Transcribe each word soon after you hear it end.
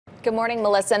Good morning,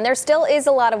 Melissa. And there still is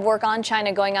a lot of work on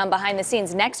China going on behind the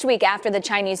scenes. Next week, after the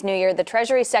Chinese New Year, the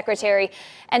Treasury Secretary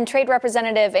and Trade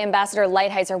Representative Ambassador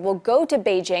Lighthizer will go to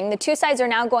Beijing. The two sides are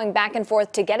now going back and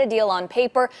forth to get a deal on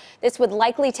paper. This would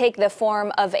likely take the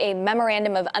form of a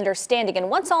memorandum of understanding. And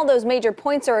once all those major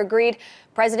points are agreed,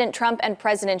 President Trump and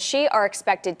President Xi are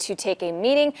expected to take a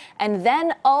meeting, and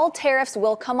then all tariffs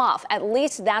will come off. At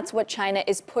least that's what China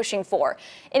is pushing for.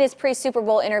 In his pre-Super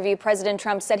Bowl interview, President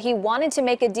Trump said he wanted to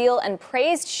make a deal and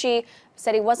praised Xi,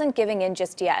 said he wasn't giving in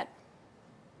just yet.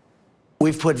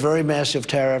 We've put very massive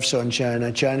tariffs on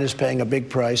China. China's paying a big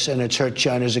price, and it's hurt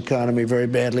China's economy very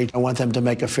badly. I want them to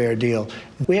make a fair deal.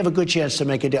 We have a good chance to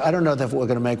make a deal. I don't know that we're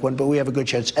going to make one, but we have a good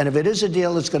chance. And if it is a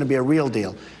deal, it's going to be a real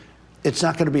deal. It's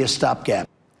not going to be a stopgap.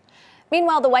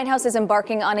 Meanwhile, the White House is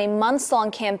embarking on a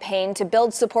months-long campaign to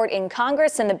build support in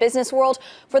Congress and the business world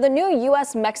for the new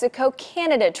U.S.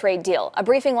 Mexico-Canada trade deal. A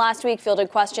briefing last week fielded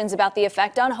questions about the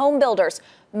effect on home builders,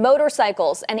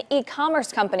 motorcycles, and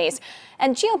e-commerce companies.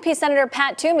 And GOP Senator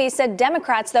Pat Toomey said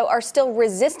Democrats, though, are still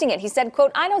resisting it. He said,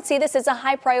 quote, "I don't see this as a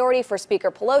high priority for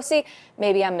Speaker Pelosi.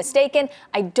 Maybe I'm mistaken.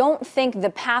 I don't think the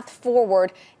path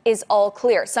forward is all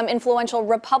clear." Some influential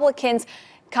Republicans,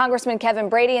 Congressman Kevin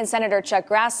Brady and Senator Chuck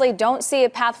Grassley, don't see a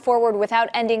path forward without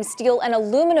ending steel and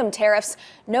aluminum tariffs.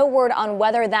 No word on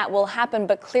whether that will happen,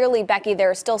 but clearly, Becky, there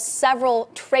are still several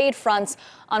trade fronts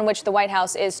on which the White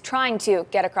House is trying to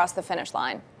get across the finish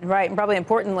line. Right, and probably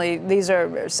importantly, these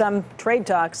are some trade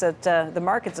talks that the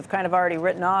markets have kind of already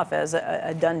written off as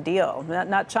a done deal.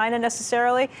 Not China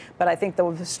necessarily, but I think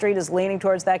the street is leaning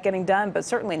towards that getting done. But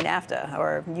certainly NAFTA,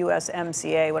 or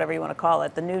USMCA, whatever you want to call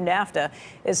it, the new NAFTA,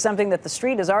 is something that the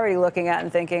street is already looking at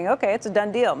and thinking, okay, it's a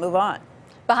done deal, move on.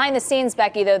 Behind the scenes,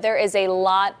 Becky, though, there is a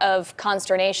lot of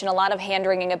consternation, a lot of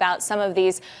hand-wringing about some of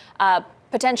these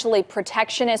potentially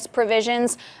protectionist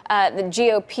provisions. The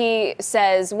GOP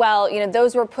says, well,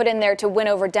 those were put in there to win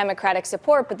over Democratic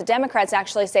support, but the Democrats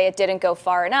actually say it didn't go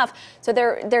far enough. So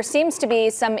there seems to be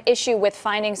some issue with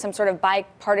finding some sort of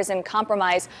bipartisan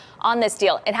compromise on this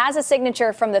deal. It has a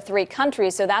signature from the three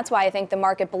countries, so that's why I think the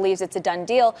market believes it's a done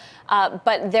deal.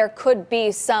 But there could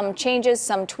be some changes,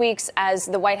 some tweaks as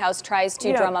the White House tries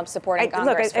to drum up support in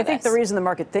Congress. I think the reason the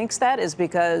market thinks that is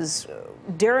because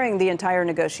during the entire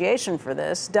negotiation for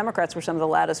this, Democrats were some of the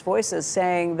loudest voices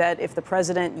saying that if the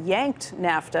president yanked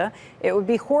NAFTA, it would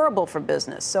be horrible for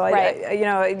business. So,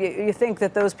 you think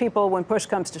that those people, when push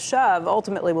comes to shove,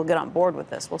 ultimately will get on board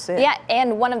with this. We'll see. Yeah,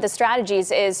 and one of the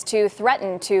strategies is to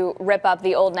threaten to rip up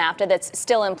the old NAFTA that's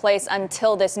still in place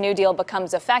until this new deal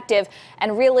becomes effective,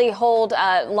 and really hold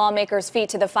lawmakers' feet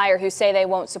to the fire who say they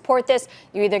won't support this.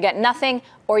 You either get nothing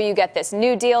or you get this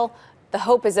new deal. The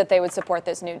hope is that they would support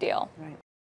this new deal. Right.